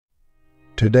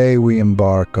Today we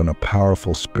embark on a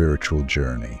powerful spiritual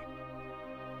journey.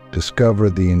 Discover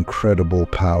the incredible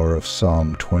power of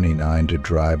Psalm 29 to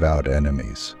drive out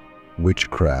enemies,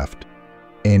 witchcraft,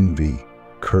 envy,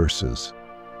 curses,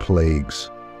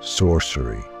 plagues,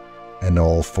 sorcery, and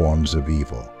all forms of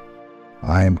evil.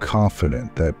 I am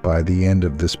confident that by the end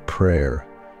of this prayer,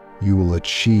 you will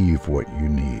achieve what you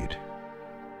need.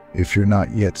 If you're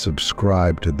not yet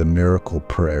subscribed to the Miracle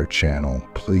Prayer channel,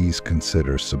 please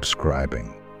consider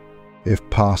subscribing. If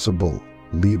possible,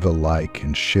 leave a like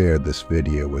and share this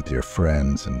video with your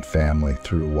friends and family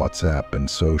through WhatsApp and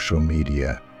social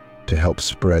media to help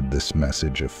spread this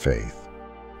message of faith.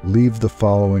 Leave the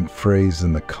following phrase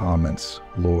in the comments: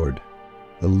 Lord,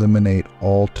 eliminate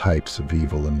all types of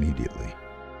evil immediately.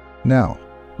 Now,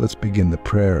 let's begin the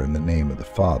prayer in the name of the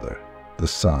Father, the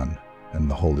Son, and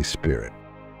the Holy Spirit.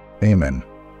 Amen.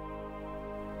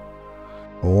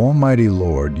 O Almighty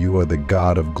Lord, you are the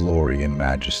God of glory and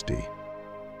majesty.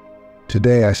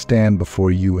 Today I stand before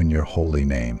you in your holy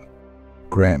name.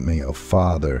 Grant me, O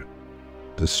Father,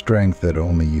 the strength that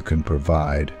only you can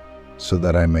provide, so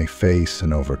that I may face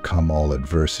and overcome all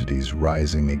adversities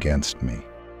rising against me.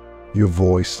 Your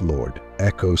voice, Lord,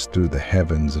 echoes through the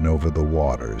heavens and over the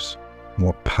waters,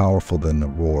 more powerful than the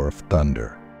roar of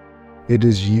thunder. It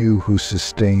is you who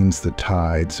sustains the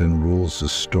tides and rules the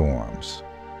storms.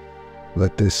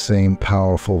 Let this same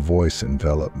powerful voice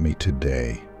envelop me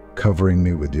today, covering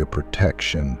me with your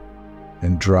protection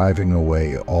and driving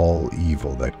away all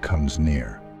evil that comes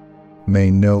near. May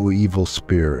no evil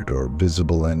spirit or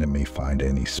visible enemy find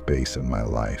any space in my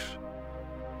life.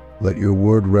 Let your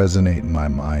word resonate in my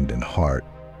mind and heart,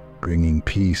 bringing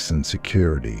peace and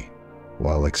security,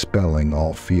 while expelling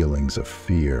all feelings of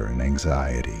fear and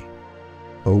anxiety.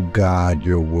 O God,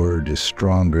 your word is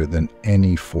stronger than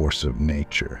any force of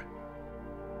nature.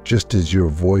 Just as your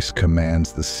voice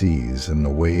commands the seas and the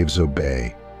waves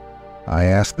obey, I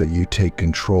ask that you take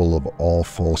control of all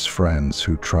false friends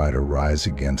who try to rise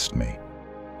against me.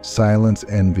 Silence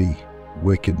envy,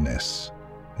 wickedness,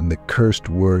 and the cursed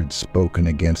words spoken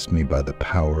against me by the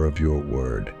power of your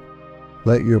word.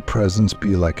 Let your presence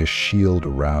be like a shield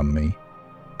around me,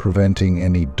 preventing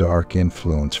any dark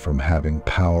influence from having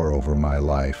power over my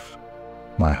life,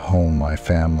 my home, my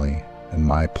family, and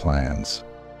my plans.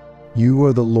 You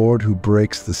are the Lord who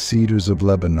breaks the cedars of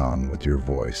Lebanon with your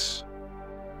voice.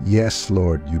 Yes,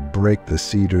 Lord, you break the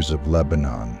cedars of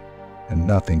Lebanon, and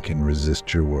nothing can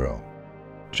resist your will.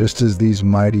 Just as these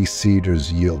mighty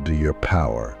cedars yield to your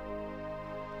power,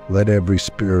 let every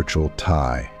spiritual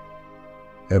tie,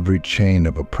 every chain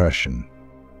of oppression,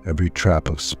 every trap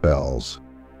of spells,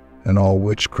 and all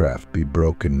witchcraft be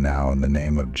broken now in the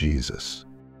name of Jesus.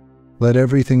 Let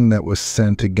everything that was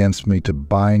sent against me to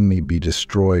bind me be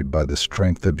destroyed by the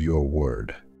strength of your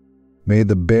word. May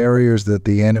the barriers that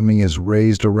the enemy has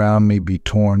raised around me be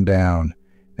torn down,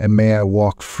 and may I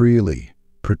walk freely,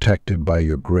 protected by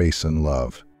your grace and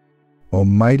love.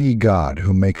 Almighty God,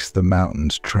 who makes the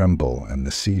mountains tremble and the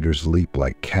cedars leap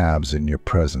like calves in your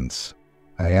presence,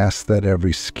 I ask that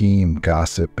every scheme,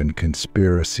 gossip, and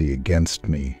conspiracy against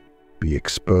me be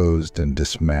exposed and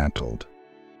dismantled.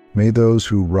 May those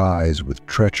who rise with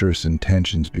treacherous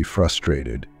intentions be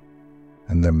frustrated,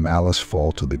 and their malice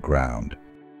fall to the ground.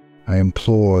 I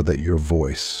implore that your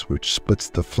voice, which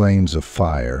splits the flames of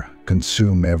fire,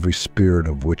 consume every spirit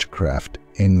of witchcraft,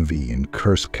 envy, and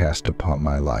curse cast upon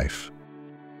my life.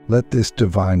 Let this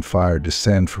divine fire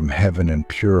descend from heaven and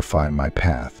purify my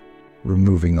path,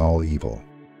 removing all evil.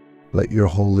 Let your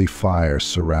holy fire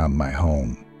surround my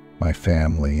home, my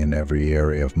family, and every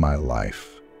area of my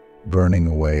life, burning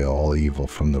away all evil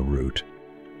from the root,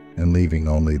 and leaving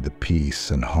only the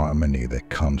peace and harmony that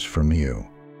comes from you.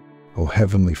 O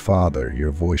Heavenly Father,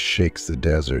 your voice shakes the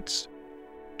deserts,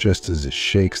 just as it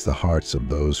shakes the hearts of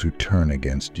those who turn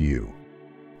against you.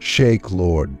 Shake,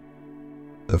 Lord,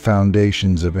 the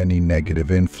foundations of any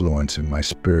negative influence in my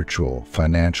spiritual,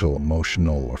 financial,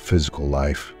 emotional, or physical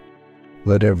life.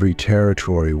 Let every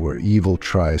territory where evil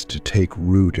tries to take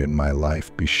root in my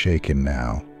life be shaken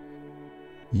now.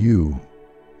 You,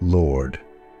 Lord,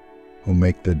 who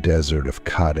make the desert of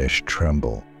Kadesh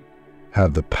tremble,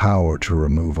 have the power to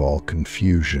remove all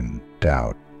confusion,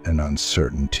 doubt, and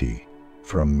uncertainty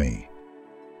from me.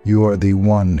 You are the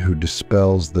one who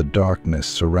dispels the darkness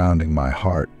surrounding my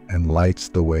heart and lights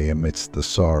the way amidst the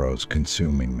sorrows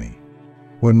consuming me.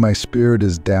 When my spirit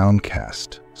is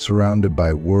downcast, surrounded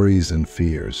by worries and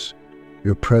fears,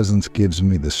 your presence gives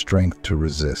me the strength to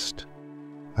resist.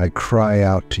 I cry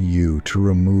out to you to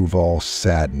remove all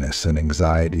sadness and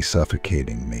anxiety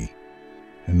suffocating me,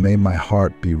 and may my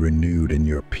heart be renewed in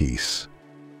your peace.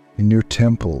 In your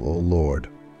temple, O Lord,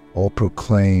 All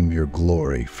proclaim your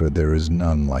glory, for there is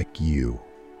none like you.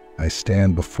 I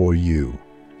stand before you,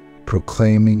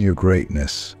 proclaiming your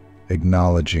greatness,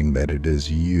 acknowledging that it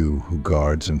is you who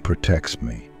guards and protects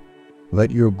me.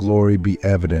 Let your glory be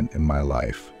evident in my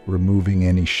life, removing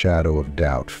any shadow of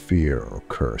doubt, fear, or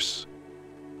curse.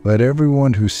 Let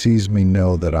everyone who sees me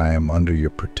know that I am under your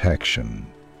protection,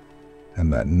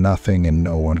 and that nothing and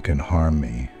no one can harm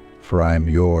me, for I am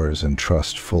yours and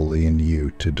trust fully in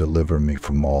you to deliver me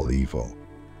from all evil.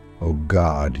 O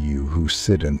God, you who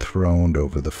sit enthroned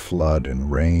over the flood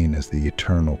and reign as the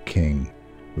eternal King,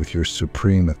 with your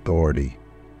supreme authority,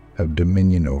 have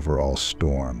dominion over all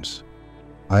storms.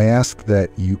 I ask that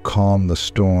you calm the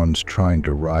storms trying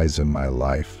to rise in my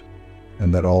life,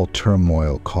 and that all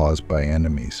turmoil caused by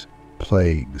enemies,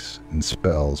 plagues, and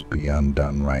spells be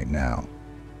undone right now.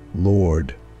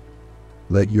 Lord,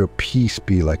 let your peace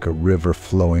be like a river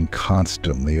flowing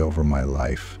constantly over my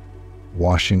life,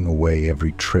 washing away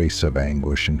every trace of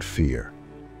anguish and fear.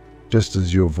 Just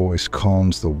as your voice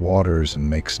calms the waters and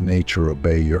makes nature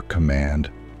obey your command,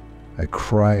 I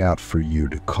cry out for you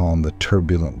to calm the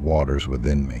turbulent waters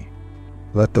within me.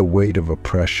 Let the weight of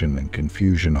oppression and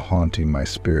confusion haunting my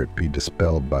spirit be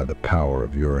dispelled by the power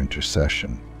of your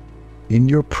intercession. In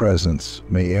your presence,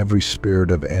 may every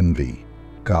spirit of envy,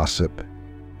 gossip,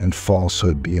 and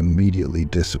falsehood be immediately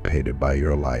dissipated by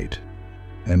your light,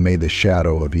 and may the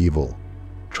shadow of evil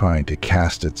trying to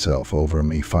cast itself over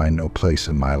me find no place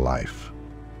in my life.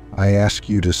 I ask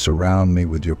you to surround me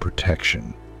with your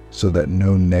protection, so that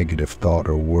no negative thought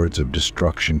or words of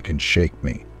destruction can shake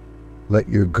me. Let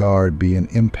your guard be an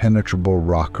impenetrable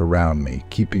rock around me,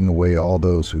 keeping away all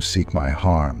those who seek my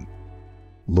harm.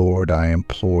 Lord, I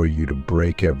implore you to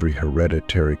break every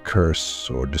hereditary curse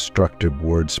or destructive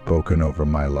word spoken over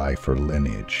my life or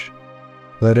lineage.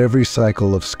 Let every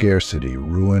cycle of scarcity,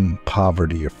 ruin,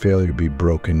 poverty, or failure be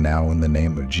broken now in the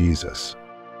name of Jesus.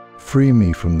 Free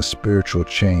me from the spiritual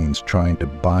chains trying to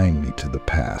bind me to the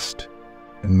past,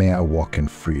 and may I walk in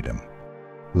freedom.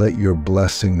 Let your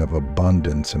blessing of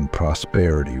abundance and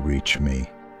prosperity reach me,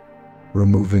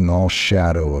 removing all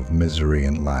shadow of misery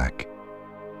and lack,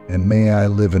 and may I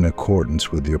live in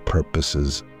accordance with your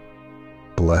purposes,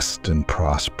 blessed and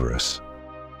prosperous.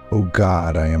 O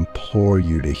God, I implore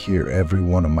you to hear every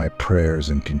one of my prayers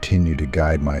and continue to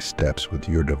guide my steps with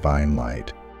your divine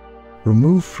light.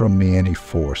 Remove from me any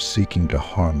force seeking to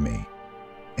harm me,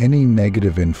 any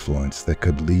negative influence that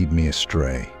could lead me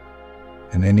astray,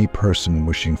 and any person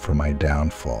wishing for my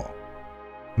downfall.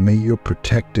 May your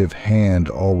protective hand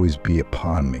always be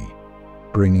upon me,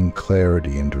 bringing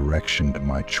clarity and direction to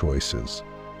my choices,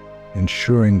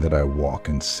 ensuring that I walk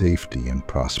in safety and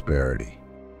prosperity.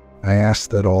 I ask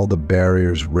that all the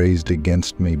barriers raised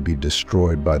against me be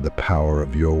destroyed by the power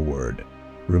of your word,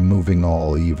 removing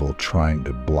all evil trying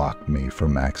to block me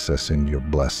from accessing your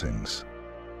blessings.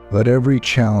 Let every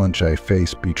challenge I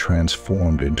face be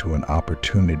transformed into an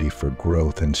opportunity for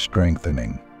growth and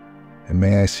strengthening, and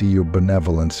may I see your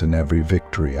benevolence in every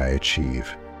victory I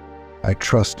achieve. I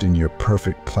trust in your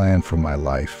perfect plan for my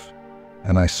life,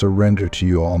 and I surrender to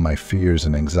you all my fears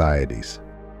and anxieties.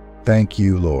 Thank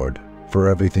you, Lord, for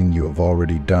everything you have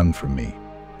already done for me,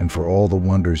 and for all the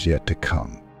wonders yet to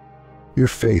come. Your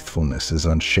faithfulness is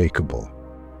unshakable,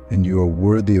 and you are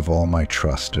worthy of all my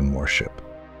trust and worship.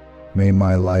 May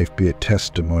my life be a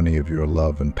testimony of your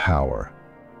love and power,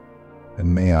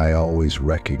 and may I always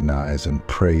recognize and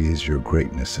praise your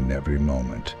greatness in every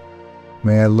moment.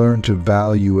 May I learn to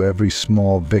value every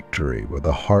small victory with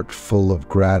a heart full of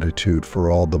gratitude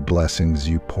for all the blessings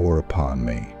you pour upon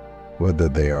me, whether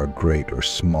they are great or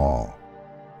small.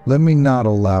 Let me not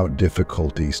allow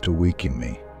difficulties to weaken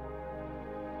me.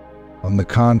 On the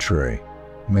contrary,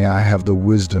 may I have the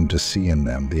wisdom to see in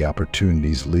them the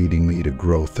opportunities leading me to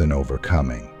growth and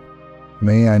overcoming.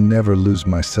 May I never lose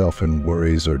myself in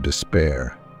worries or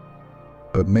despair,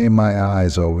 but may my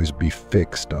eyes always be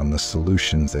fixed on the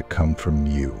solutions that come from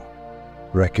you,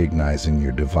 recognizing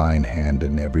your divine hand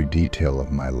in every detail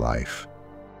of my life.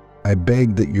 I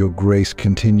beg that your grace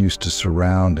continues to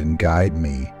surround and guide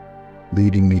me,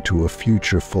 leading me to a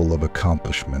future full of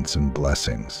accomplishments and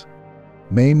blessings.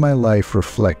 May my life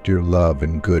reflect your love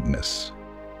and goodness,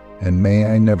 and may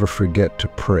I never forget to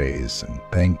praise and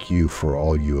thank you for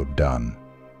all you have done,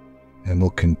 and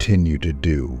will continue to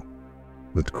do,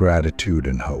 with gratitude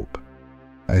and hope.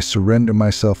 I surrender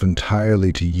myself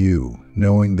entirely to you,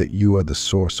 knowing that you are the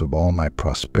source of all my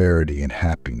prosperity and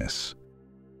happiness.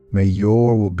 May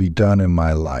your will be done in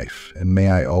my life, and may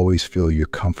I always feel your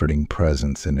comforting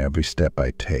presence in every step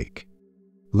I take.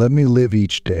 Let me live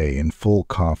each day in full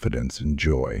confidence and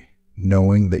joy,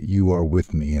 knowing that you are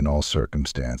with me in all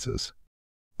circumstances.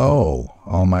 O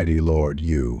Almighty Lord,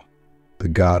 you, the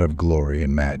God of glory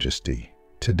and majesty,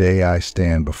 today I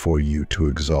stand before you to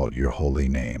exalt your holy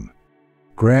name.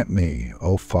 Grant me,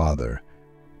 O Father,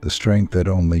 the strength that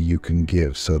only you can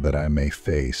give so that I may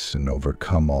face and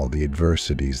overcome all the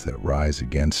adversities that rise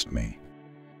against me.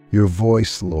 Your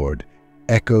voice, Lord,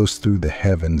 echoes through the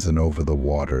heavens and over the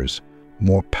waters,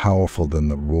 more powerful than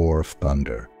the roar of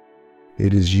thunder.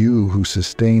 It is you who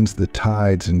sustains the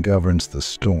tides and governs the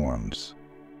storms.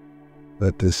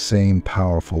 Let this same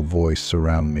powerful voice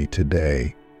surround me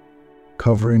today,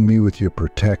 covering me with your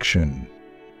protection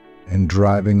and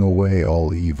driving away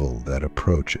all evil that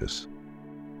approaches,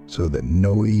 so that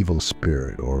no evil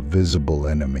spirit or visible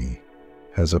enemy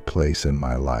has a place in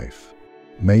my life.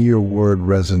 May your word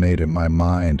resonate in my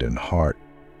mind and heart,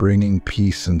 bringing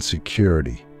peace and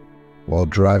security, while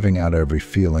driving out every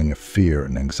feeling of fear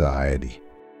and anxiety.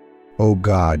 O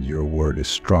God, your word is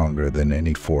stronger than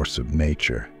any force of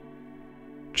nature.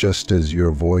 Just as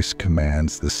your voice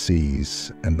commands the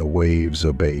seas and the waves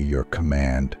obey your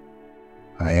command,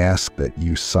 I ask that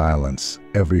you silence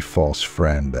every false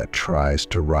friend that tries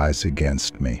to rise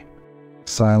against me.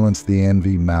 Silence the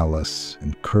envy, malice,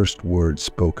 and cursed words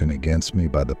spoken against me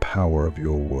by the power of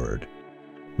your word.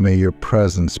 May your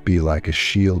presence be like a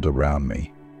shield around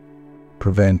me,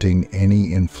 preventing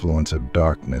any influence of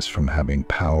darkness from having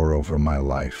power over my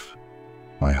life,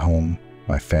 my home,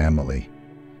 my family,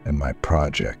 and my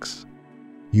projects.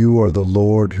 You are the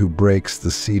Lord who breaks the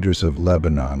cedars of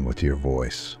Lebanon with your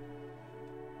voice.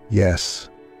 Yes,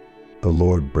 the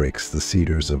Lord breaks the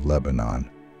cedars of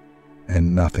Lebanon,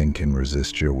 and nothing can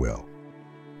resist your will.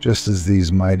 Just as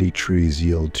these mighty trees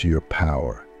yield to your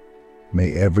power,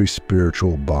 may every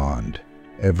spiritual bond,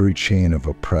 every chain of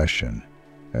oppression,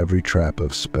 every trap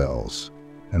of spells,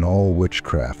 and all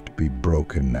witchcraft be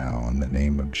broken now in the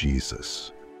name of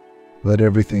Jesus. Let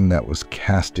everything that was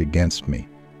cast against me,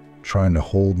 trying to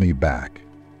hold me back,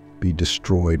 be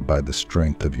destroyed by the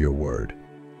strength of your word.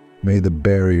 May the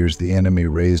barriers the enemy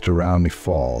raised around me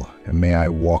fall, and may I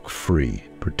walk free,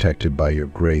 protected by your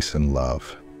grace and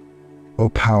love. O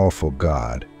powerful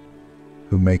God,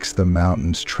 who makes the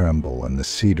mountains tremble and the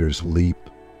cedars leap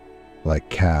like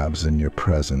calves in your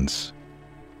presence,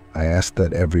 I ask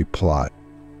that every plot,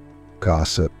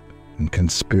 gossip, and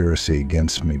conspiracy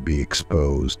against me be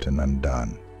exposed and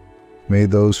undone. May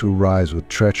those who rise with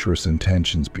treacherous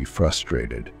intentions be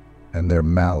frustrated, and their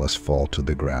malice fall to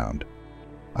the ground.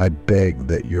 I beg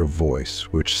that your voice,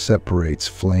 which separates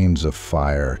flames of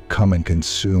fire, come and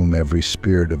consume every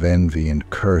spirit of envy and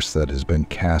curse that has been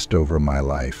cast over my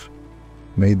life.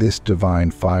 May this divine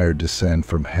fire descend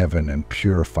from heaven and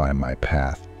purify my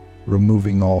path,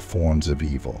 removing all forms of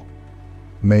evil.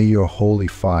 May your holy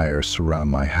fire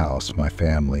surround my house, my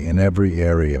family, and every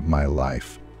area of my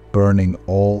life, burning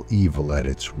all evil at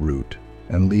its root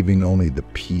and leaving only the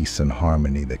peace and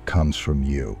harmony that comes from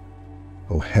you.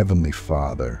 O Heavenly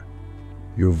Father,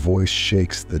 your voice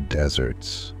shakes the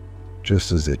deserts,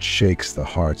 just as it shakes the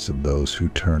hearts of those who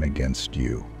turn against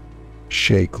you.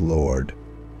 Shake, Lord,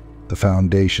 the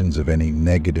foundations of any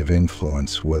negative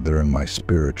influence, whether in my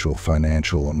spiritual,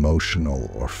 financial,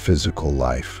 emotional, or physical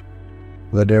life.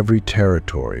 Let every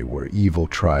territory where evil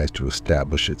tries to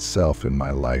establish itself in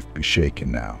my life be shaken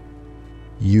now.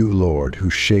 You, Lord, who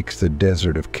shakes the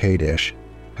desert of Kadesh,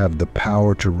 have the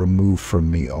power to remove from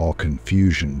me all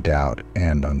confusion, doubt,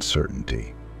 and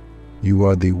uncertainty. You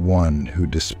are the one who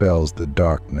dispels the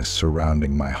darkness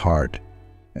surrounding my heart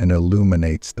and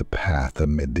illuminates the path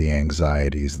amid the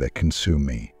anxieties that consume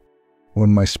me.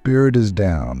 When my spirit is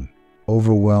down,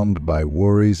 overwhelmed by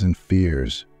worries and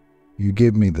fears, you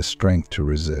give me the strength to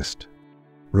resist.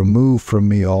 Remove from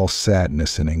me all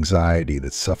sadness and anxiety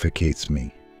that suffocates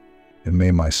me, and may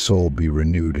my soul be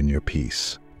renewed in your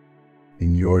peace.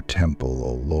 In your temple,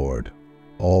 O Lord,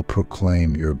 all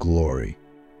proclaim your glory,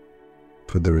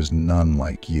 for there is none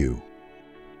like you.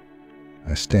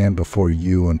 I stand before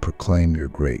you and proclaim your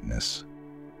greatness,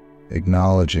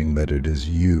 acknowledging that it is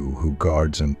you who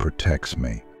guards and protects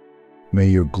me. May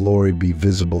your glory be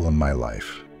visible in my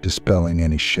life, dispelling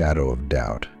any shadow of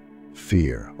doubt,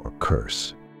 fear, or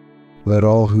curse. Let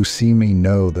all who see me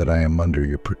know that I am under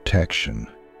your protection,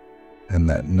 and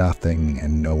that nothing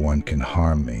and no one can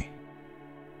harm me.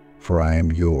 For I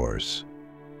am yours,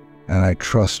 and I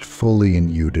trust fully in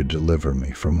you to deliver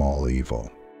me from all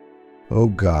evil. O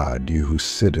God, you who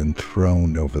sit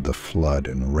enthroned over the flood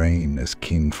and reign as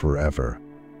King forever,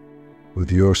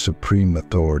 with your supreme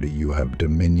authority you have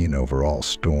dominion over all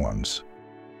storms.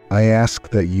 I ask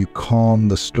that you calm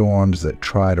the storms that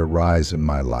try to rise in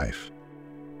my life,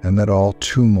 and that all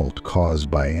tumult caused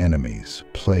by enemies,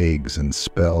 plagues, and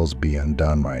spells be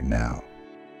undone right now.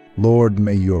 Lord,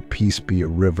 may your peace be a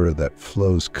river that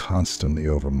flows constantly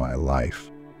over my life,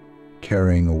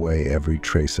 carrying away every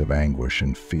trace of anguish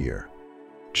and fear.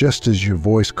 Just as your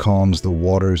voice calms the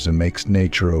waters and makes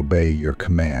nature obey your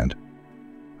command,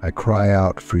 I cry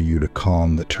out for you to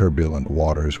calm the turbulent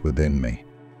waters within me.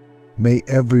 May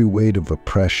every weight of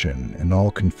oppression and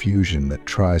all confusion that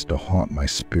tries to haunt my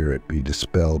spirit be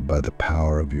dispelled by the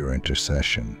power of your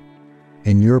intercession.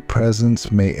 In your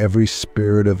presence, may every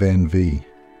spirit of envy,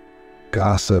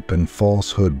 gossip, and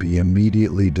falsehood be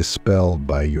immediately dispelled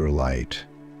by your light.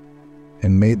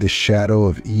 And may the shadow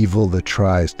of evil that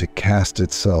tries to cast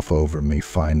itself over me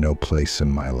find no place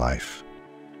in my life.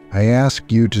 I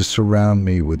ask you to surround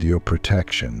me with your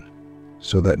protection,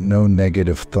 so that no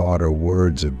negative thought or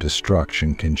words of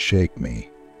destruction can shake me,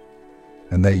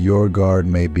 and that your guard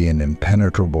may be an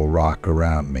impenetrable rock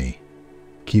around me,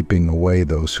 keeping away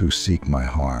those who seek my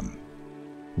harm.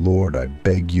 Lord, I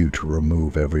beg you to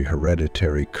remove every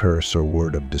hereditary curse or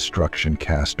word of destruction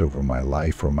cast over my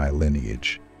life or my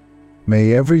lineage.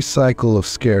 May every cycle of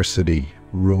scarcity,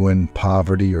 ruin,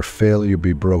 poverty, or failure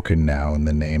be broken now in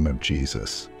the name of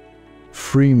Jesus.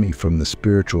 Free me from the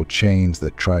spiritual chains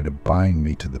that try to bind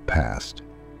me to the past,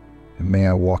 and may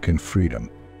I walk in freedom.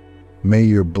 May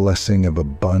your blessing of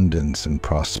abundance and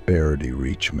prosperity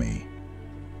reach me,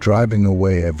 driving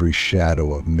away every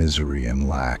shadow of misery and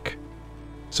lack,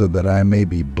 so that I may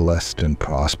be blessed and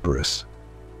prosperous,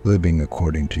 living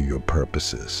according to your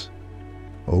purposes.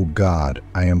 O God,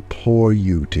 I implore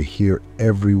you to hear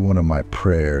every one of my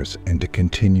prayers and to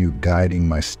continue guiding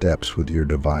my steps with your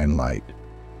divine light.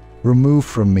 Remove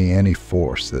from me any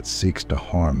force that seeks to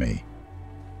harm me,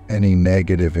 any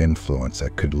negative influence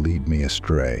that could lead me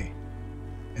astray,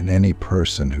 and any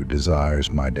person who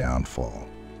desires my downfall.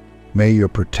 May your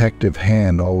protective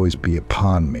hand always be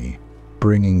upon me,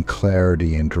 bringing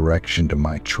clarity and direction to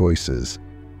my choices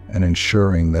and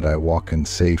ensuring that I walk in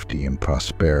safety and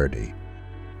prosperity.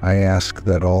 I ask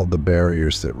that all the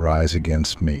barriers that rise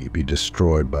against me be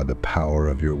destroyed by the power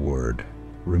of your word,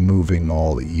 removing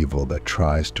all evil that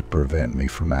tries to prevent me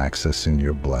from accessing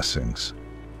your blessings.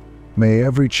 May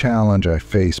every challenge I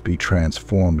face be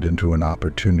transformed into an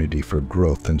opportunity for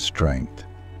growth and strength,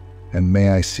 and may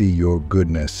I see your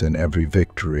goodness in every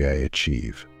victory I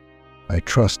achieve. I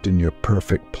trust in your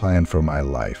perfect plan for my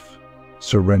life,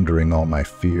 surrendering all my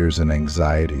fears and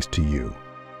anxieties to you.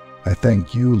 I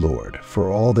thank you, Lord,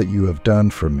 for all that you have done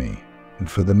for me and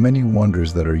for the many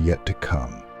wonders that are yet to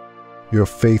come. Your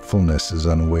faithfulness is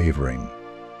unwavering,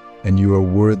 and you are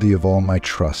worthy of all my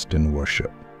trust and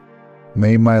worship.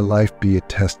 May my life be a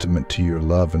testament to your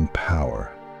love and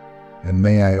power, and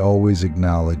may I always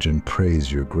acknowledge and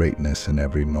praise your greatness in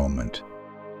every moment.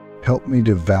 Help me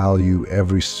to value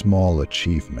every small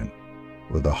achievement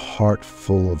with a heart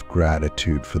full of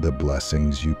gratitude for the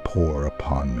blessings you pour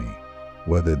upon me,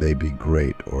 whether they be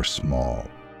great or small.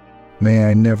 May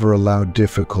I never allow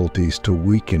difficulties to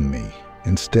weaken me.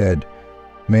 Instead,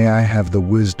 may I have the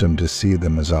wisdom to see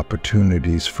them as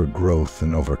opportunities for growth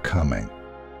and overcoming.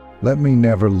 Let me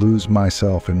never lose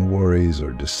myself in worries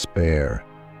or despair,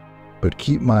 but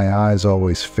keep my eyes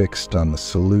always fixed on the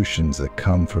solutions that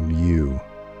come from you,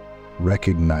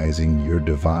 recognizing your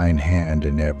divine hand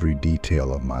in every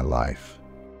detail of my life.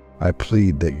 I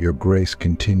plead that your grace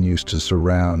continues to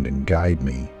surround and guide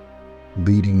me,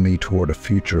 leading me toward a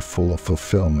future full of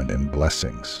fulfillment and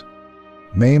blessings.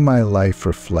 May my life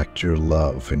reflect your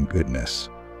love and goodness,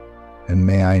 and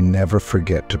may I never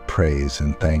forget to praise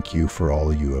and thank you for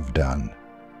all you have done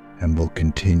and will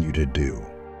continue to do.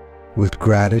 With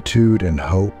gratitude and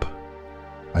hope,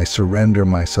 I surrender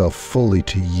myself fully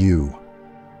to you,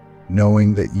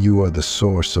 knowing that you are the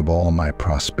source of all my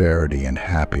prosperity and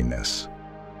happiness.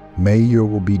 May your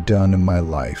will be done in my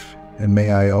life, and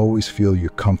may I always feel your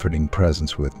comforting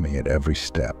presence with me at every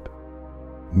step.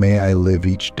 May I live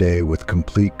each day with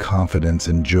complete confidence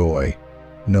and joy,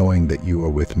 knowing that you are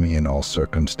with me in all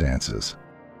circumstances.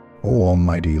 O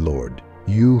Almighty Lord,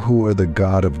 you who are the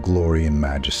God of glory and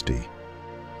majesty,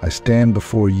 I stand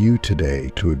before you today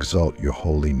to exalt your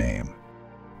holy name.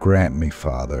 Grant me,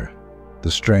 Father, the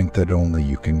strength that only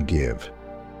you can give,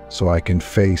 so I can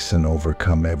face and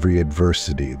overcome every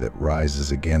adversity that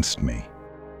rises against me.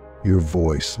 Your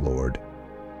voice, Lord,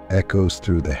 echoes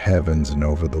through the heavens and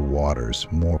over the waters,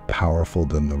 more powerful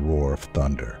than the roar of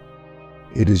thunder.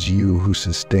 It is you who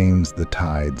sustains the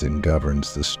tides and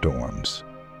governs the storms.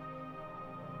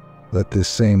 Let this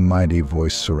same mighty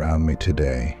voice surround me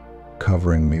today,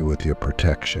 covering me with your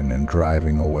protection and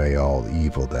driving away all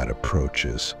evil that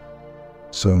approaches,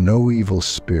 so no evil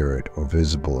spirit or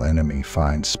visible enemy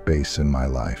finds space in my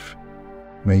life.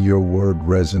 May your word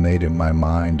resonate in my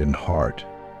mind and heart,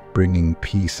 bringing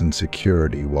peace and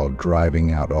security while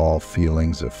driving out all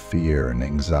feelings of fear and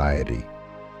anxiety.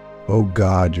 O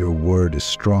God, your word is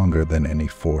stronger than any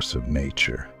force of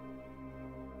nature.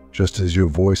 Just as your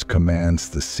voice commands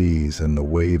the seas and the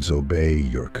waves obey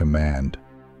your command,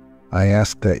 I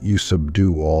ask that you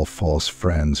subdue all false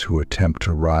friends who attempt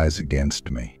to rise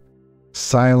against me.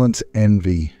 Silence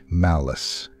envy,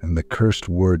 malice, and the cursed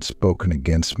words spoken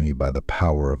against me by the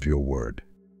power of your word.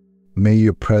 May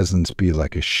your presence be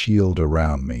like a shield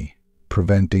around me,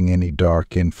 preventing any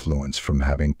dark influence from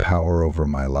having power over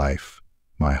my life,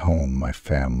 my home, my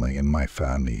family, and my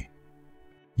family.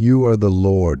 You are the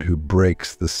Lord who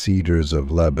breaks the cedars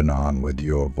of Lebanon with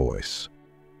your voice.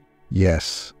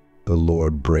 Yes, the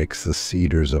Lord breaks the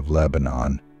cedars of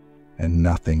Lebanon, and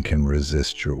nothing can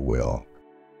resist your will.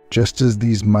 Just as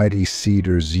these mighty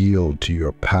cedars yield to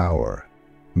your power,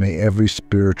 may every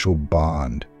spiritual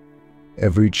bond,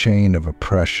 every chain of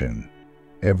oppression,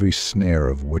 every snare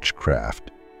of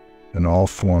witchcraft, and all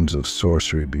forms of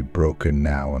sorcery be broken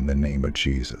now in the name of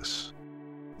Jesus.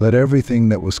 Let everything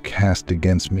that was cast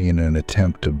against me in an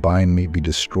attempt to bind me be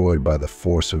destroyed by the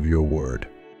force of your word.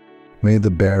 May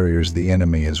the barriers the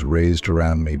enemy has raised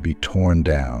around me be torn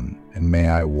down, and may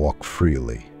I walk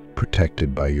freely,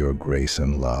 protected by your grace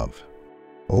and love.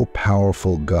 O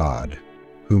powerful God,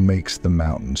 who makes the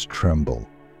mountains tremble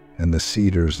and the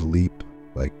cedars leap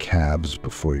like calves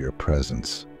before your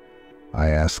presence, I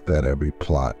ask that every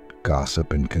plot,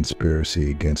 gossip, and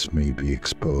conspiracy against me be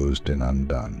exposed and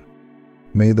undone.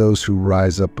 May those who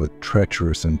rise up with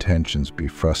treacherous intentions be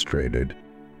frustrated,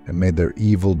 and may their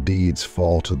evil deeds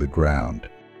fall to the ground.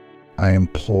 I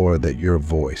implore that your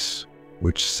voice,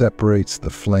 which separates the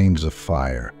flames of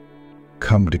fire,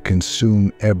 come to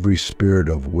consume every spirit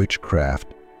of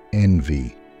witchcraft,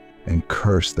 envy, and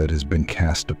curse that has been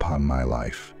cast upon my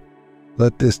life.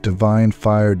 Let this divine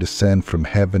fire descend from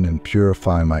heaven and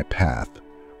purify my path,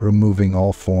 removing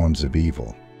all forms of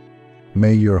evil.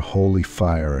 May your holy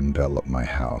fire envelop my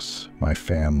house, my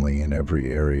family, and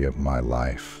every area of my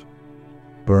life,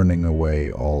 burning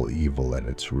away all evil at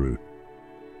its root,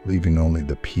 leaving only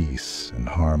the peace and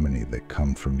harmony that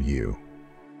come from you.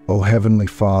 O Heavenly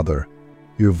Father,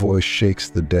 your voice shakes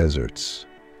the deserts,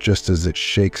 just as it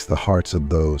shakes the hearts of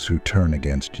those who turn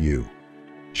against you.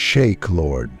 Shake,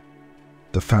 Lord,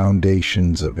 the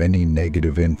foundations of any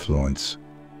negative influence,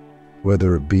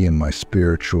 whether it be in my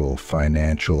spiritual,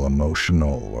 financial,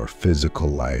 emotional, or physical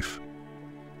life,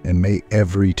 and may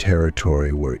every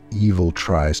territory where evil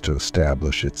tries to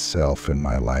establish itself in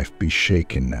my life be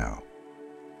shaken now.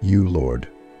 You, Lord,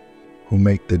 who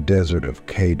make the desert of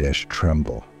Kadesh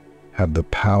tremble, have the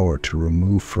power to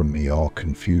remove from me all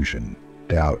confusion,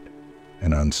 doubt,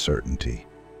 and uncertainty.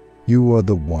 You are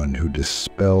the one who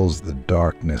dispels the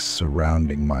darkness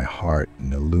surrounding my heart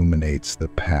and illuminates the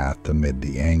path amid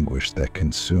the anguish that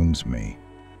consumes me.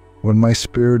 When my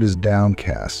spirit is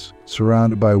downcast,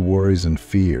 surrounded by worries and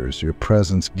fears, your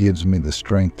presence gives me the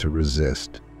strength to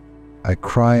resist. I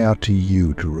cry out to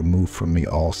you to remove from me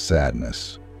all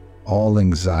sadness, all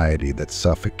anxiety that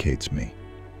suffocates me,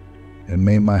 and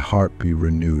may my heart be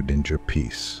renewed in your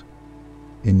peace.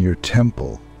 In your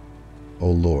temple, O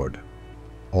Lord,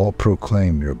 all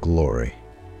proclaim your glory,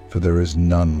 for there is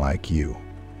none like you.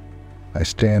 I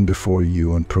stand before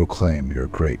you and proclaim your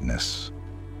greatness,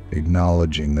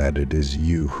 acknowledging that it is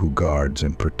you who guards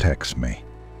and protects me.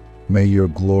 May your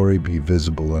glory be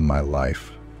visible in my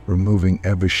life, removing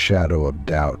every shadow of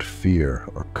doubt, fear,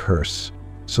 or curse,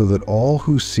 so that all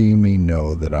who see me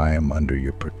know that I am under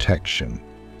your protection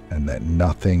and that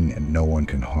nothing and no one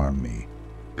can harm me,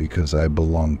 because I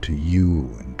belong to you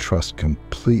and trust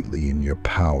completely in your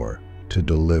power to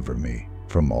deliver me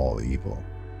from all evil.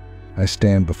 I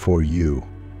stand before you,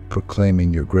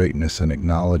 proclaiming your greatness and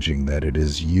acknowledging that it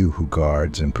is you who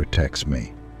guards and protects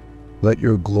me. Let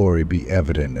your glory be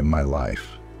evident in my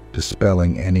life,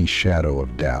 dispelling any shadow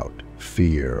of doubt,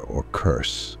 fear, or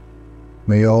curse.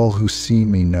 May all who see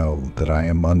me know that I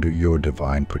am under your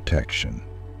divine protection,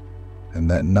 and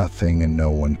that nothing and no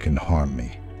one can harm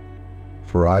me.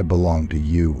 For I belong to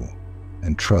you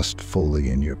and trust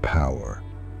fully in your power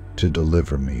to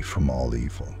deliver me from all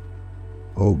evil.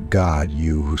 O God,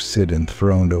 you who sit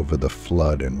enthroned over the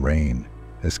flood and reign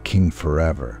as King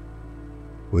forever,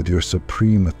 with your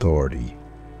supreme authority,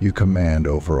 you command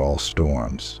over all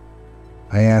storms.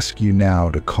 I ask you now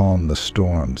to calm the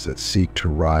storms that seek to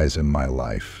rise in my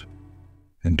life,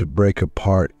 and to break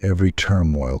apart every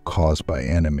turmoil caused by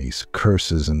enemies,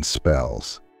 curses, and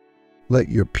spells. Let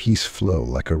your peace flow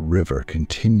like a river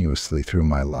continuously through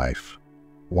my life,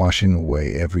 washing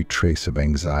away every trace of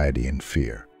anxiety and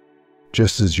fear.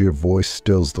 Just as your voice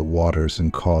stills the waters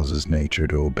and causes nature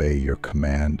to obey your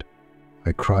command,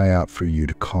 I cry out for you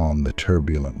to calm the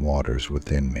turbulent waters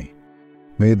within me.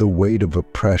 May the weight of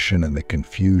oppression and the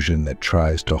confusion that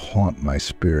tries to haunt my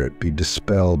spirit be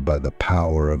dispelled by the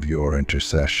power of your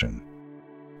intercession.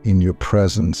 In your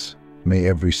presence, may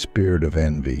every spirit of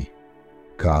envy,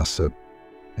 gossip,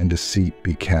 and deceit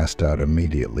be cast out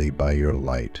immediately by your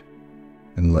light,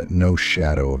 and let no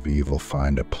shadow of evil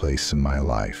find a place in my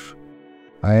life.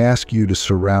 I ask you to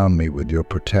surround me with your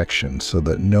protection so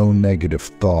that no negative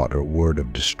thought or word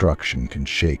of destruction can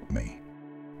shake me.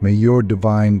 May your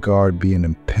divine guard be an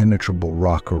impenetrable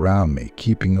rock around me,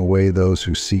 keeping away those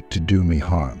who seek to do me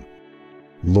harm.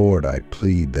 Lord, I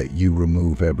plead that you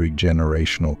remove every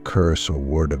generational curse or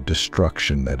word of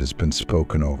destruction that has been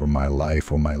spoken over my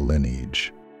life or my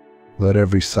lineage. Let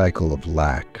every cycle of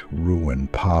lack, ruin,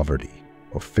 poverty,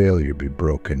 or failure be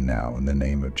broken now in the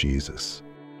name of Jesus.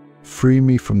 Free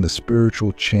me from the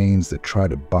spiritual chains that try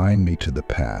to bind me to the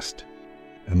past,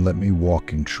 and let me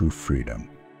walk in true freedom.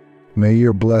 May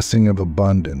your blessing of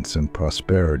abundance and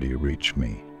prosperity reach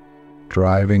me,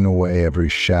 driving away every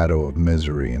shadow of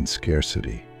misery and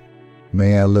scarcity.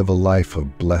 May I live a life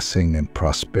of blessing and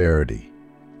prosperity,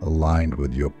 aligned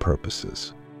with your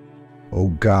purposes. O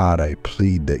God, I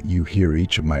plead that you hear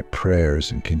each of my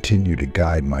prayers and continue to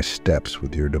guide my steps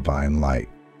with your divine light.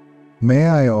 May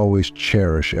I always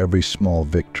cherish every small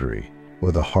victory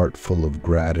with a heart full of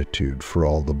gratitude for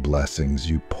all the blessings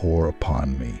you pour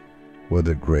upon me,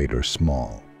 whether great or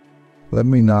small. Let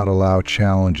me not allow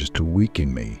challenges to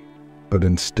weaken me, but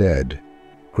instead,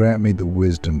 grant me the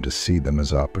wisdom to see them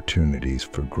as opportunities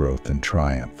for growth and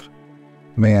triumph.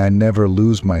 May I never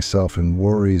lose myself in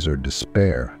worries or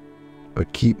despair,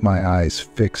 but keep my eyes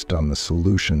fixed on the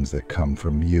solutions that come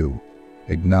from you,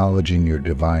 acknowledging your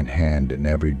divine hand in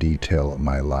every detail of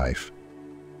my life.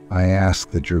 I ask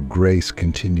that your grace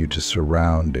continue to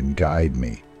surround and guide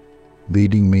me,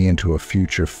 leading me into a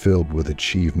future filled with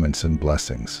achievements and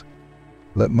blessings.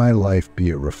 Let my life be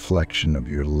a reflection of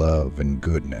your love and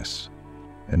goodness,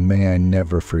 and may I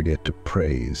never forget to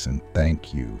praise and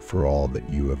thank you for all that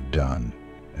you have done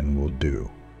and will do.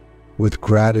 With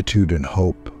gratitude and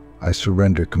hope, I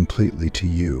surrender completely to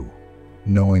you,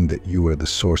 knowing that you are the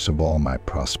source of all my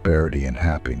prosperity and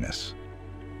happiness.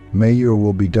 May your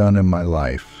will be done in my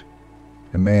life,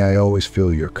 and may I always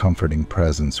feel your comforting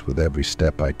presence with every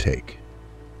step I take.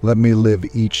 Let me live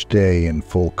each day in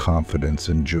full confidence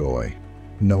and joy,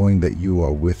 knowing that you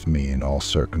are with me in all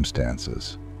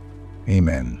circumstances.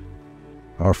 Amen.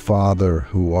 Our Father,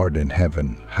 who art in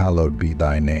heaven, hallowed be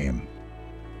thy name.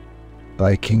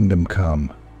 Thy kingdom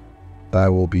come, thy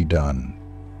will be done,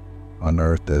 on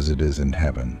earth as it is in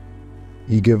heaven.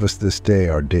 Give us this day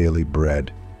our daily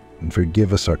bread, and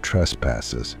forgive us our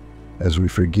trespasses, as we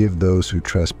forgive those who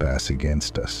trespass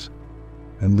against us.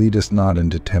 And lead us not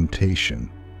into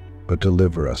temptation, but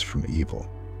deliver us from evil.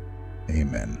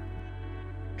 Amen.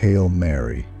 Hail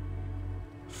Mary,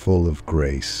 full of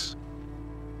grace,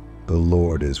 the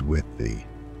Lord is with thee.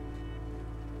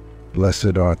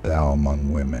 Blessed art thou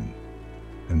among women,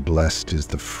 and blessed is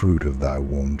the fruit of thy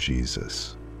womb,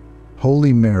 Jesus.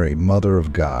 Holy Mary, Mother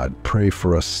of God, pray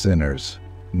for us sinners,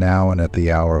 now and at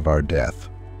the hour of our death.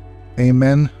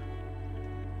 Amen.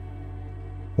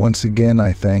 Once again,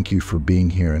 I thank you for being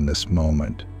here in this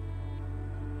moment.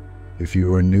 If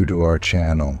you are new to our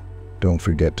channel, don't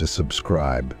forget to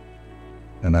subscribe,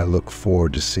 and I look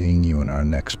forward to seeing you in our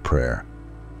next prayer.